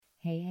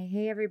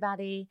Hey,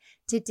 everybody.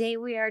 Today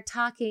we are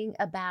talking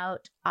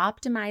about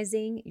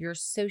optimizing your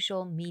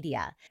social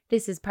media.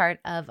 This is part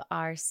of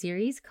our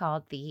series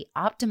called the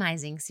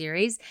Optimizing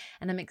Series,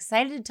 and I'm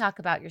excited to talk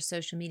about your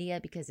social media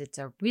because it's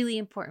a really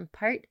important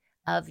part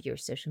of your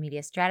social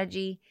media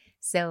strategy,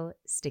 so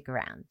stick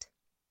around.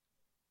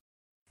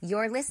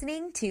 You're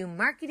listening to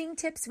Marketing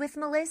Tips with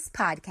Melissa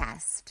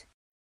podcast.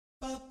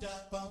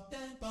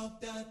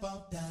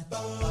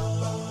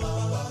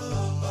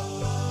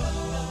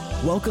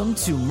 Welcome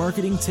to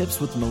Marketing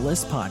Tips with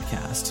Melissa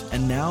podcast.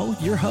 And now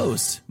your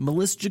host,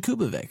 Melissa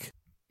Jakubovic.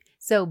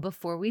 So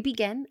before we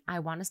begin, I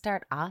want to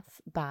start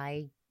off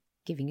by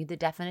giving you the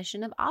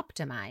definition of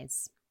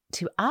optimize.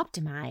 To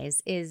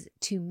optimize is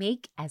to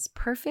make as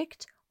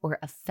perfect or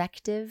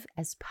effective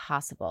as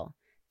possible,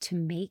 to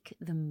make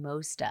the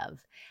most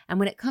of. And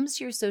when it comes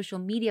to your social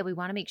media, we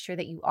want to make sure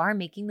that you are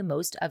making the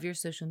most of your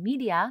social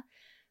media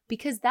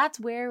because that's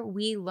where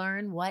we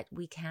learn what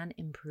we can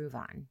improve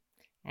on.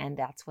 And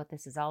that's what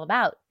this is all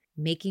about,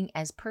 making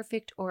as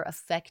perfect or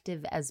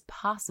effective as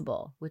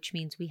possible, which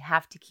means we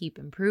have to keep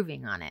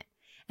improving on it.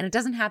 And it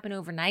doesn't happen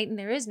overnight, and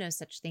there is no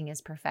such thing as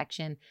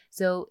perfection.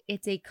 So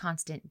it's a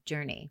constant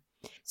journey.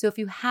 So if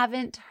you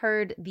haven't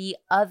heard the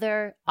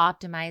other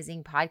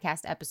optimizing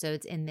podcast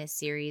episodes in this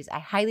series, I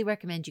highly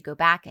recommend you go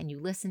back and you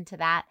listen to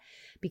that,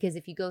 because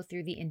if you go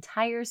through the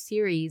entire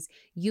series,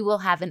 you will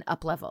have an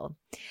up level.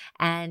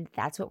 And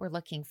that's what we're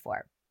looking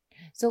for.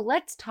 So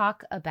let's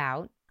talk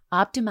about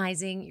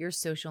optimizing your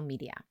social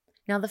media.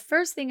 Now, the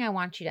first thing I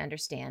want you to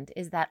understand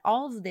is that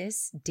all of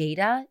this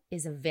data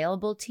is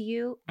available to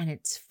you and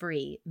it's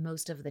free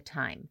most of the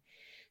time.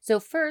 So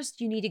first,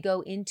 you need to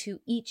go into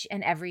each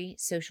and every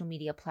social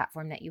media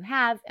platform that you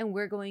have, and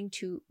we're going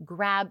to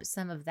grab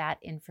some of that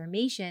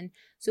information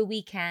so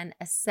we can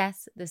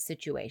assess the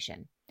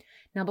situation.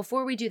 Now,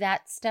 before we do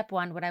that, step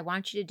one, what I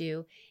want you to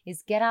do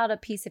is get out a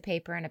piece of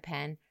paper and a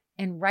pen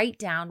and write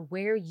down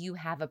where you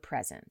have a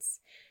presence.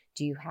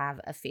 Do you have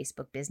a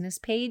Facebook business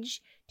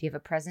page? Do you have a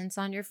presence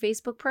on your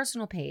Facebook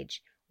personal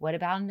page? What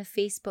about in a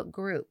Facebook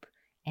group?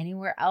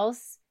 Anywhere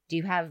else? Do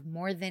you have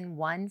more than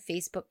one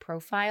Facebook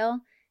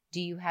profile?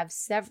 Do you have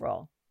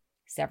several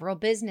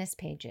business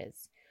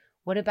pages?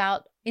 What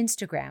about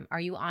Instagram? Are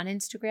you on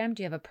Instagram?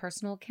 Do you have a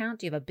personal account?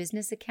 Do you have a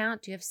business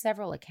account? Do you have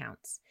several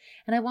accounts?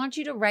 And I want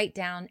you to write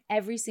down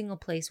every single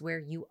place where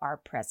you are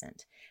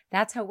present.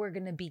 That's how we're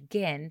going to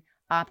begin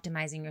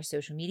optimizing your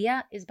social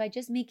media, is by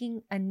just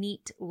making a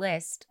neat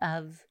list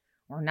of,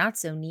 or not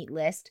so neat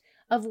list,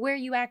 of where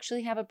you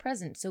actually have a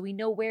presence so we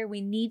know where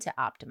we need to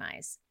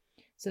optimize.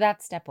 So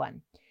that's step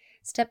one.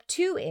 Step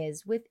two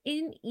is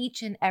within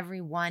each and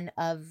every one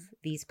of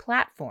these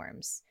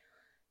platforms,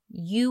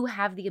 you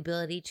have the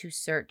ability to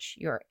search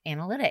your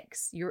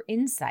analytics, your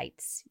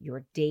insights,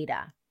 your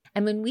data.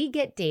 And when we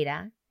get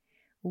data,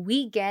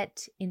 we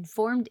get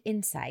informed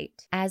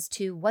insight as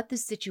to what the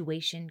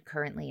situation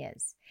currently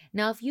is.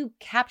 Now, if you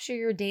capture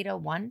your data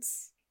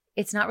once,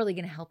 it's not really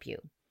going to help you.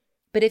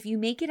 But if you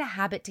make it a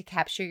habit to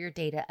capture your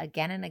data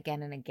again and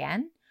again and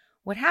again,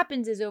 what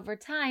happens is over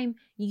time,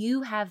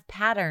 you have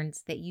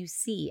patterns that you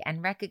see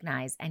and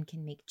recognize and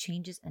can make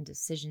changes and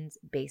decisions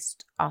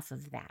based off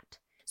of that.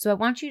 So I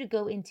want you to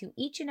go into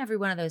each and every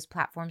one of those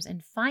platforms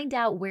and find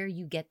out where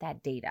you get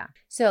that data.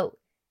 So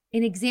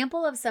an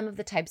example of some of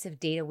the types of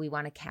data we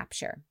want to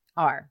capture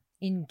are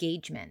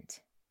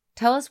engagement.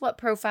 Tell us what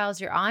profiles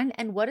you're on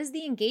and what is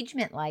the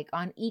engagement like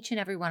on each and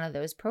every one of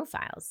those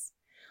profiles.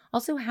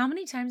 Also, how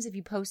many times have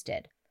you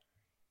posted?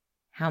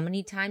 How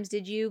many times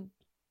did you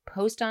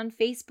post on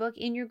Facebook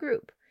in your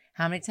group?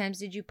 How many times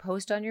did you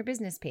post on your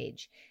business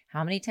page?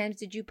 How many times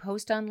did you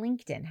post on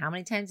LinkedIn? How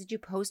many times did you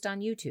post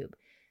on YouTube?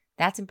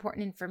 That's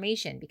important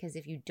information, because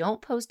if you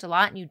don't post a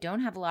lot and you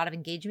don't have a lot of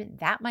engagement,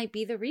 that might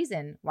be the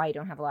reason why you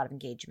don't have a lot of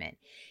engagement.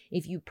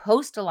 If you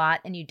post a lot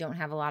and you don't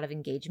have a lot of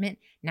engagement,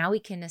 now we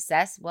can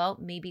assess, well,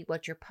 maybe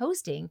what you're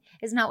posting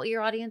is not what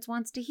your audience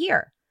wants to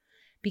hear,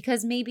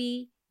 because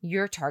maybe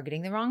you're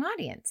targeting the wrong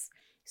audience.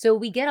 So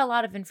we get a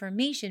lot of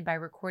information by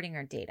recording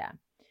our data.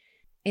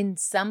 In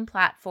some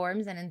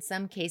platforms and in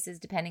some cases,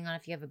 depending on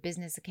if you have a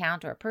business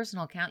account or a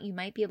personal account, you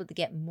might be able to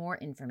get more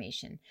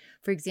information.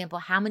 For example,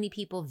 how many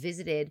people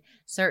visited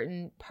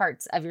certain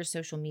parts of your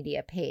social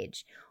media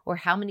page, or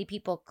how many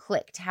people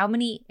clicked, how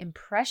many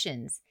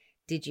impressions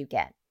did you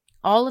get?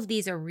 All of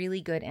these are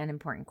really good and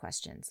important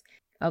questions.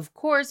 Of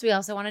course, we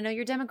also want to know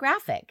your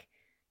demographic,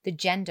 the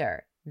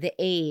gender, the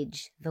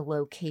age, the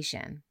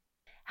location.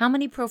 How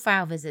many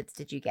profile visits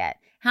did you get?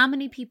 How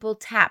many people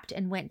tapped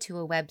and went to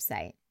a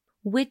website?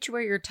 Which were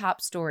your top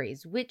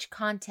stories? Which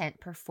content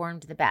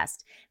performed the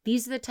best?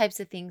 These are the types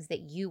of things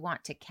that you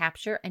want to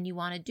capture, and you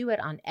want to do it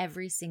on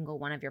every single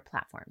one of your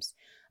platforms.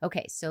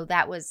 Okay, so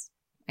that was,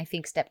 I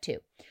think, step two.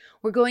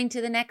 We're going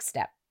to the next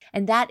step,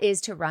 and that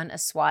is to run a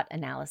SWOT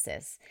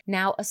analysis.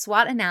 Now, a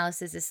SWOT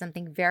analysis is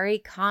something very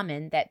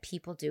common that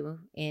people do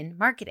in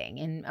marketing,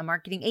 in a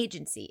marketing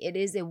agency. It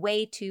is a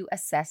way to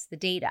assess the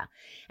data,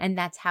 and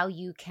that's how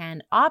you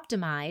can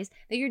optimize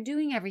that you're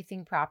doing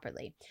everything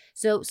properly.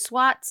 So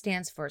SWOT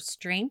stands for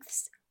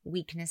strengths,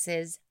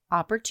 weaknesses,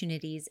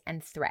 opportunities,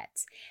 and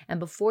threats. And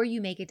before you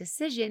make a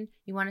decision,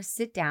 you want to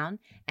sit down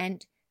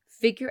and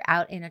figure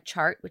out in a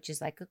chart, which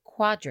is like a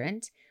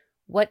quadrant,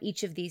 what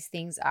each of these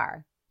things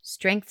are.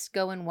 Strengths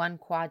go in one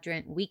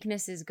quadrant,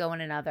 weaknesses go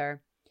in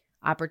another,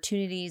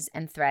 opportunities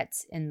and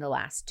threats in the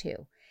last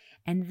two.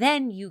 And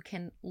then you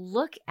can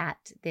look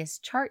at this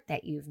chart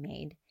that you've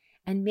made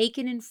and make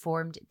an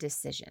informed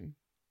decision.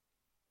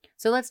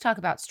 So let's talk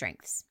about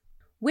strengths.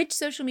 Which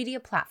social media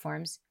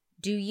platforms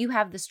do you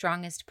have the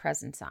strongest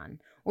presence on?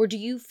 Or do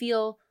you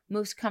feel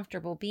most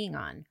comfortable being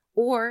on?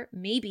 Or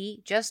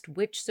maybe just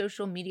which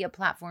social media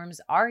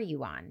platforms are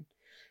you on?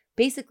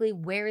 Basically,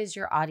 where is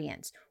your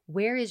audience?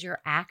 Where is your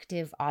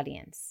active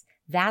audience?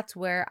 That's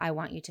where I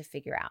want you to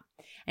figure out.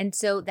 And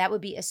so that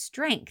would be a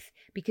strength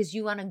because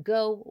you want to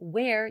go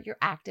where your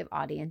active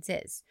audience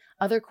is.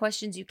 Other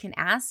questions you can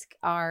ask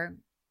are,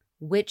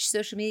 which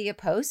social media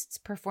posts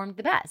performed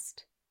the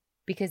best?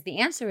 Because the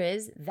answer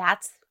is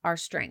that's our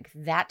strength.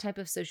 That type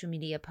of social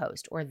media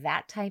post or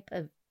that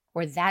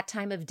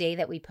time of day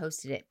that we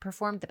posted it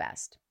performed the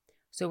best.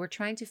 So we're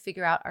trying to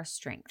figure out our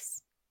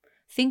strengths.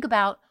 Think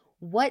about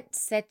what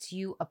sets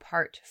you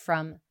apart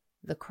from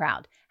the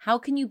crowd. How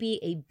can you be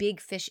a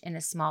big fish in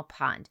a small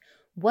pond?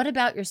 What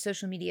about your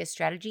social media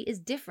strategy is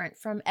different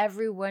from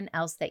everyone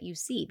else that you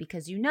see?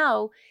 Because you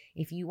know,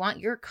 if you want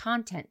your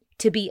content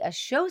to be a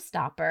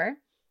showstopper,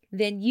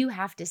 then you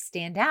have to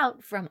stand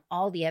out from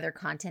all the other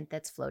content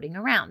that's floating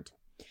around.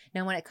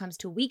 Now, when it comes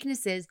to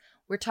weaknesses,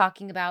 we're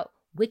talking about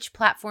which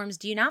platforms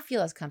do you not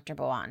feel as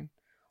comfortable on?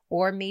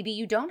 Or maybe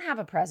you don't have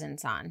a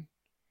presence on.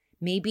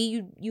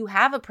 Maybe you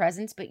have a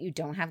presence, but you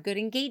don't have good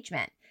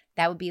engagement.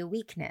 That would be a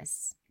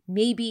weakness.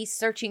 Maybe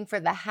searching for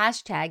the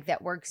hashtag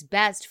that works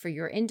best for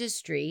your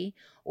industry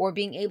or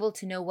being able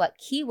to know what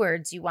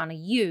keywords you want to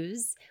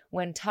use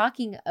when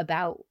talking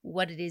about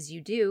what it is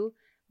you do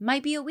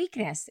might be a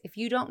weakness if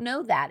you don't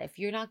know that, if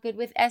you're not good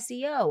with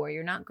SEO or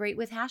you're not great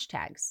with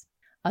hashtags.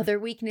 Other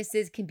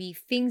weaknesses can be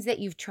things that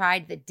you've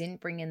tried that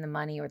didn't bring in the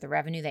money or the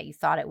revenue that you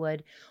thought it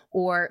would,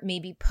 or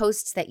maybe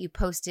posts that you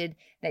posted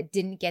that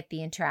didn't get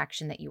the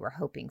interaction that you were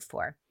hoping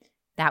for.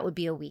 That would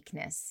be a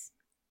weakness.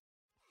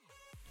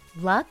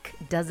 Luck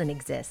doesn't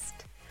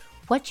exist.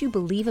 What you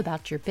believe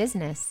about your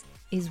business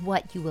is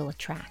what you will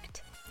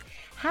attract.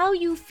 How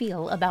you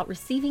feel about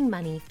receiving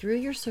money through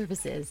your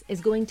services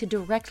is going to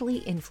directly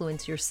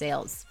influence your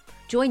sales.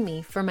 Join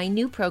me for my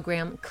new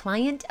program,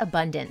 Client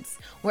Abundance,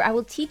 where I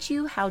will teach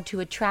you how to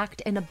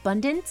attract an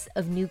abundance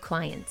of new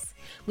clients.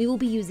 We will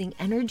be using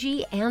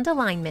energy and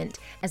alignment,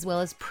 as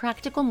well as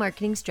practical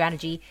marketing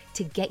strategy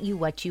to get you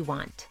what you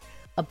want.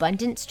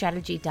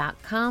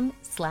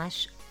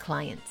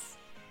 abundancestrategy.com/clients.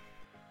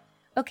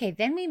 Okay,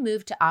 then we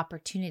move to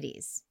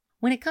opportunities.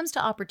 When it comes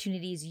to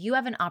opportunities, you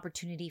have an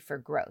opportunity for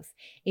growth.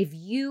 If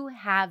you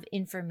have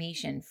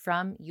information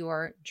from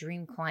your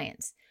dream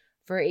clients,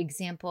 for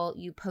example,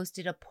 you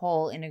posted a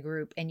poll in a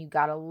group and you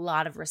got a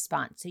lot of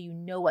response, so you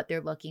know what they're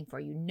looking for,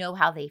 you know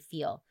how they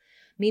feel.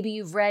 Maybe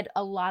you've read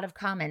a lot of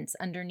comments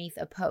underneath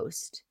a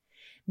post.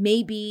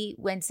 Maybe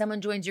when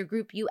someone joins your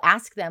group, you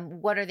ask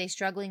them, what are they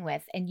struggling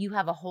with? And you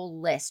have a whole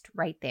list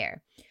right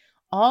there.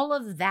 All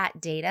of that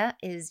data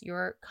is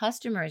your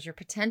customers, your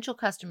potential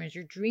customers,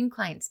 your dream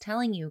clients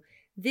telling you,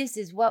 this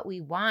is what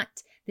we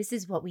want, this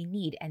is what we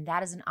need, and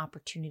that is an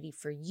opportunity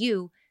for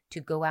you to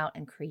go out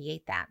and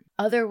create that.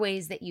 Other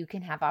ways that you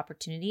can have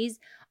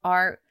opportunities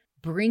are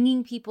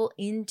bringing people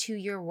into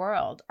your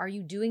world. Are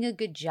you doing a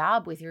good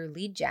job with your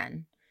lead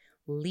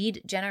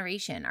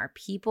generation? Are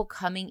people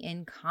coming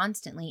in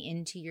constantly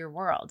into your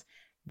world?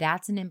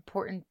 That's an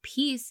important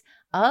piece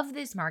of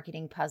this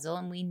marketing puzzle.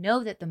 And we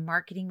know that the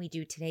marketing we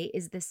do today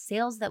is the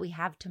sales that we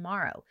have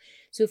tomorrow.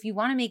 So if you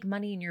want to make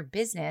money in your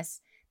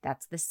business,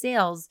 that's the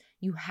sales.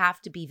 You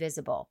have to be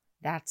visible.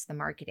 That's the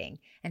marketing.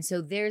 And so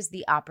there's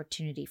the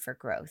opportunity for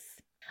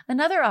growth.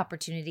 Another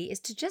opportunity is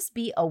to just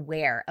be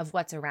aware of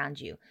what's around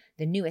you,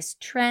 the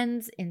newest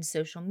trends in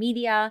social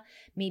media,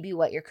 maybe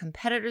what your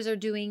competitors are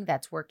doing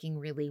that's working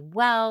really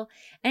well,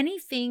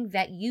 anything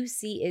that you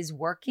see is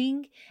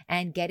working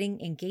and getting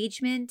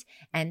engagement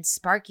and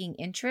sparking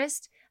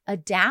interest,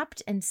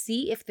 adapt and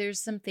see if there's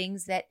some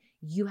things that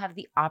you have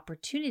the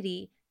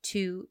opportunity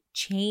to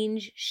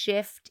change,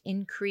 shift,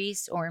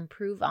 increase, or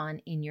improve on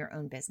in your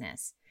own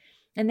business.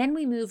 And then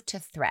we move to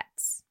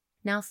threats.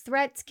 Now,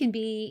 threats can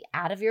be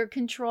out of your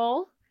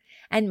control,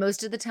 and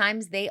most of the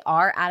times they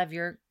are out of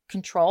your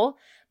control,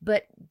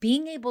 but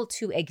being able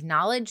to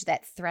acknowledge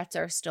that threats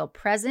are still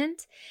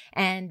present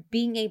and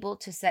being able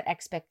to set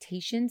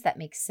expectations that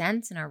make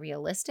sense and are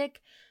realistic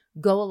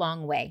go a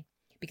long way.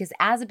 Because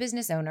as a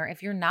business owner,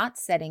 if you're not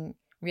setting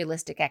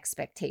realistic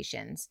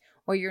expectations,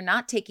 or you're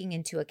not taking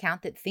into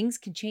account that things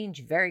can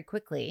change very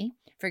quickly.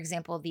 For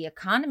example, the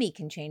economy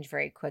can change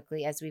very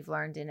quickly, as we've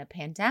learned in a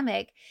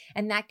pandemic,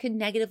 and that could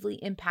negatively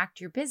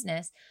impact your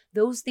business.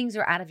 Those things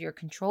are out of your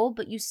control,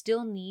 but you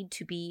still need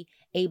to be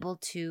able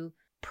to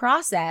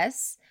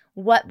process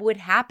what would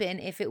happen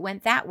if it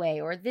went that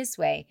way or this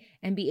way,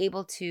 and be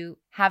able to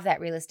have that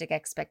realistic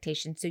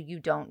expectation so you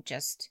don't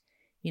just,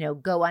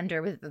 go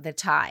under with the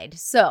tide.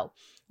 So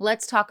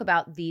Let's talk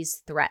about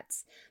these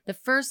threats. The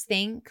first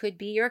thing could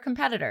be your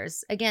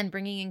competitors. Again,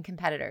 bringing in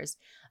competitors.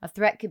 A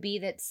threat could be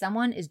that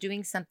someone is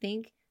doing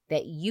something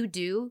that you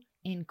do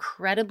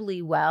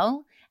incredibly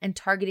well and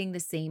targeting the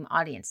same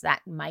audience.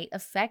 That might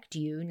affect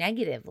you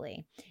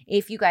negatively.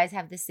 If you guys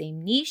have the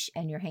same niche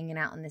and you're hanging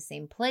out in the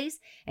same place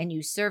and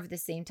you serve the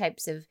same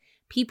types of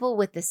people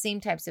with the same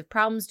types of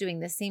problems,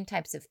 doing the same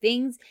types of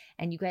things,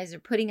 and you guys are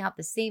putting out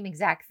the same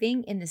exact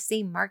thing in the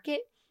same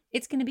market,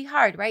 it's going to be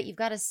hard, right? You've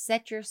got to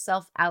set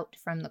yourself out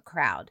from the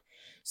crowd.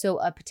 So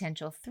a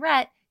potential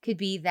threat could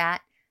be that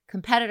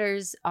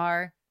competitors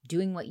are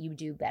doing what you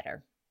do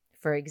better,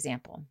 for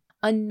example.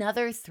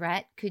 Another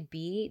threat could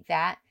be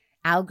that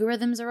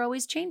algorithms are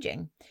always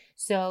changing.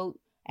 So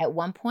at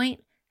one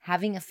point,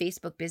 having a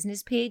Facebook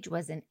business page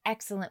was an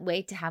excellent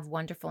way to have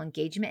wonderful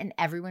engagement and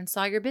everyone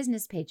saw your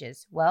business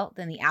pages. Well,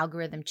 then the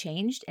algorithm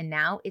changed and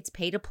now it's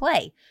pay to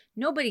play.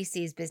 Nobody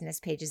sees business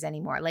pages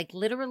anymore, like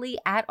literally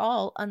at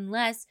all,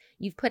 unless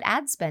you've put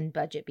ad spend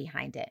budget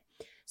behind it.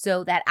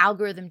 So that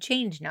algorithm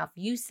changed. Now, if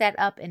you set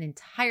up an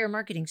entire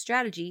marketing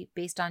strategy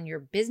based on your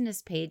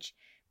business page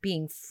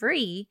being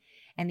free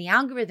and the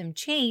algorithm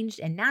changed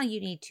and now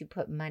you need to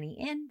put money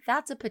in,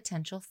 that's a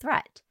potential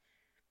threat.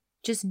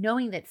 Just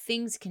knowing that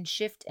things can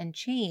shift and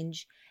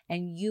change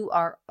and you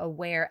are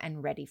aware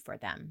and ready for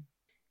them.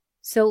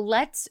 So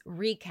let's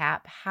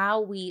recap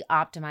how we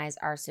optimize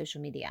our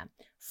social media.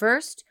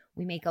 First,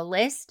 we make a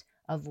list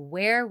of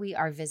where we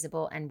are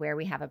visible and where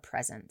we have a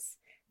presence.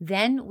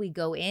 Then we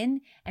go in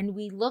and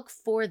we look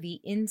for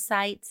the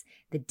insights,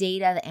 the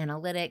data, the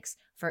analytics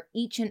for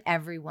each and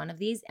every one of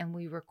these, and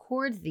we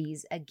record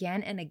these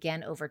again and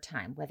again over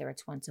time, whether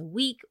it's once a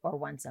week or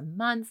once a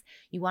month.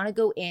 You want to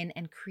go in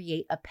and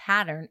create a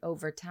pattern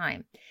over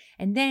time.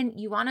 And then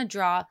you want to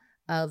draw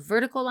a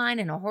vertical line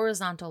and a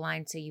horizontal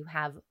line so you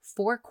have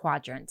 4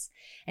 quadrants.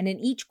 And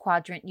in each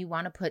quadrant, you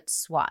want to put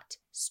SWOT,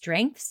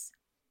 strengths,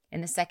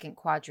 in the second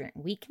quadrant,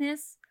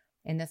 weakness,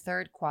 in the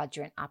third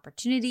quadrant,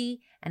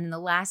 opportunity, and in the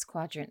last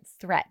quadrant,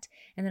 threat.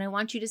 And then I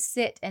want you to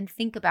sit and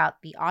think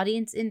about the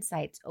audience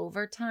insights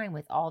over time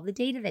with all the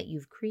data that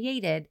you've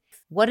created.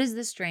 What is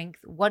the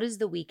strength? What is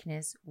the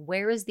weakness?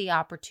 Where is the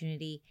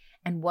opportunity?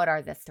 And what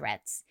are the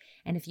threats?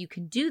 And if you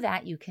can do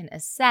that, you can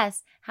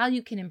assess how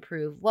you can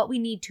improve, what we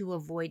need to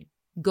avoid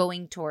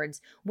going towards,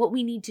 what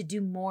we need to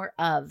do more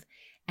of.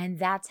 And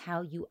that's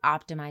how you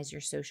optimize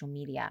your social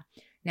media.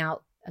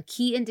 Now, a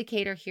key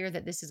indicator here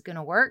that this is going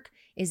to work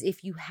is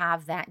if you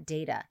have that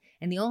data.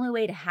 And the only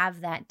way to have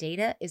that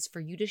data is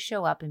for you to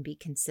show up and be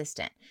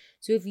consistent.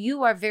 So if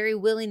you are very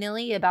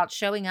willy-nilly about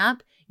showing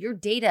up, your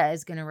data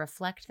is going to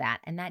reflect that.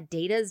 And that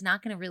data is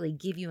not going to really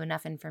give you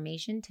enough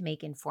information to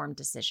make informed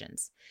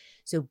decisions.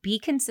 So be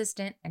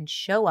consistent and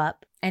show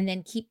up, and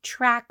then keep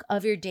track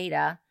of your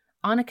data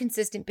on a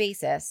consistent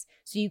basis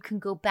so you can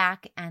go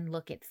back and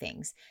look at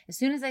things. As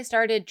soon as I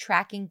started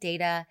tracking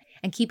data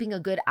and keeping a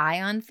good eye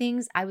on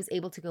things, I was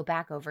able to go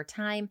back over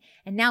time.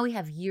 And now we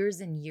have years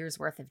and years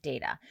worth of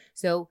data.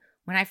 So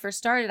when I first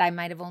started, I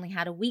might have only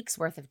had a week's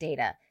worth of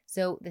data.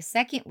 So the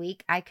second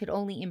week, I could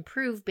only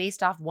improve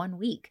based off 1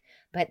 week.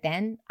 But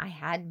then I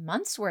had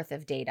months worth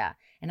of data,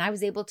 and I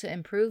was able to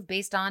improve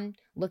based on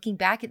looking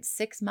back at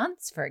 6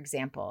 months, for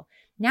example.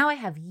 Now I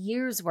have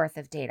years worth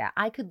of data.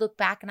 I could look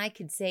back and I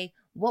could say,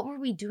 what were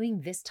we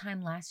doing this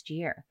time last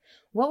year?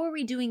 What were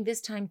we doing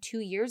this time 2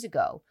 years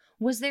ago?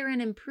 Was there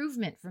an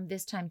improvement from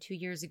this time 2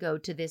 years ago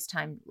to this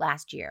time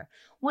last year?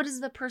 What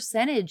is the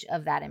percentage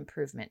of that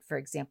improvement, for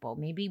example?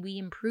 Maybe we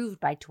improved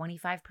by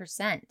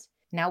 25%.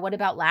 Now, what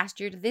about last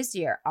year to this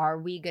year? Are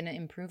we going to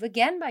improve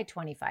again by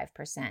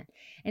 25%?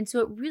 And so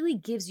it really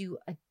gives you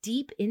a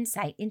deep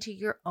insight into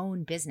your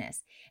own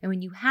business. And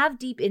when you have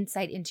deep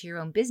insight into your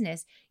own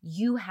business,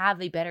 you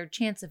have a better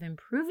chance of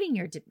improving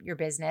your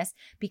business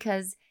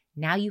because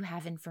now you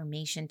have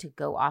information to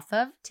go off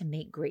of to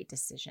make great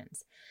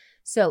decisions.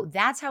 So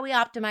that's how we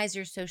optimize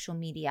your social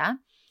media.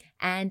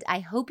 And I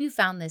hope you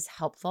found this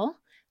helpful.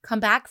 Come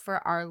back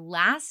for our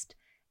last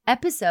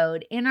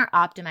episode in our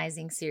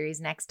optimizing series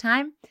next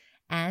time.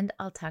 And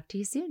I'll talk to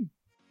you soon.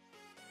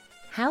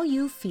 How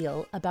you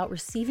feel about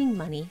receiving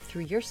money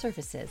through your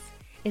services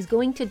is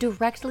going to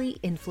directly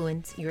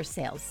influence your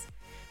sales.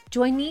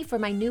 Join me for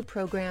my new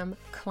program,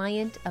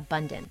 Client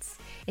Abundance.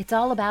 It's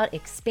all about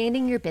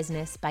expanding your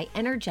business by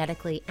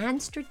energetically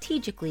and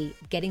strategically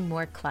getting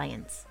more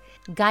clients.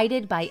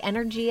 Guided by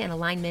energy and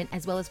alignment,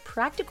 as well as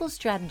practical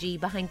strategy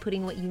behind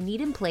putting what you need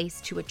in place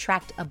to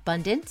attract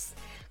abundance,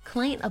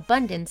 Client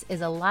Abundance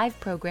is a live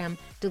program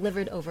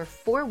delivered over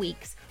 4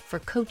 weeks for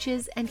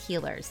coaches and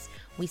healers.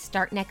 We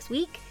start next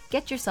week.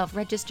 Get yourself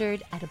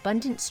registered at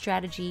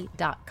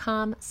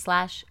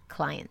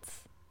abundantstrategy.com/clients.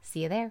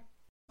 See you there.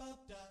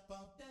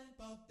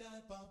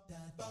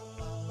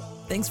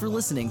 Thanks for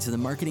listening to the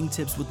Marketing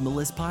Tips with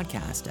Melissa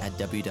podcast at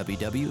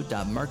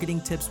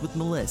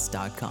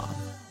www.marketingtipswithmelissa.com.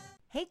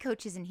 Hey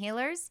coaches and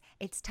healers,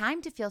 it's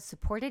time to feel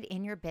supported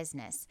in your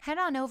business. Head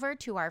on over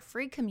to our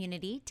free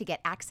community to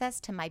get access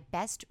to my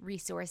best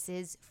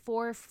resources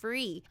for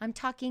free. I'm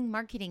talking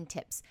marketing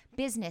tips,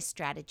 business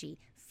strategy,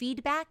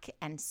 feedback,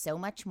 and so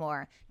much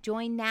more.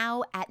 Join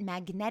now at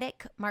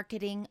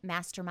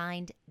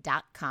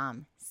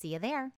magneticmarketingmastermind.com. See you there.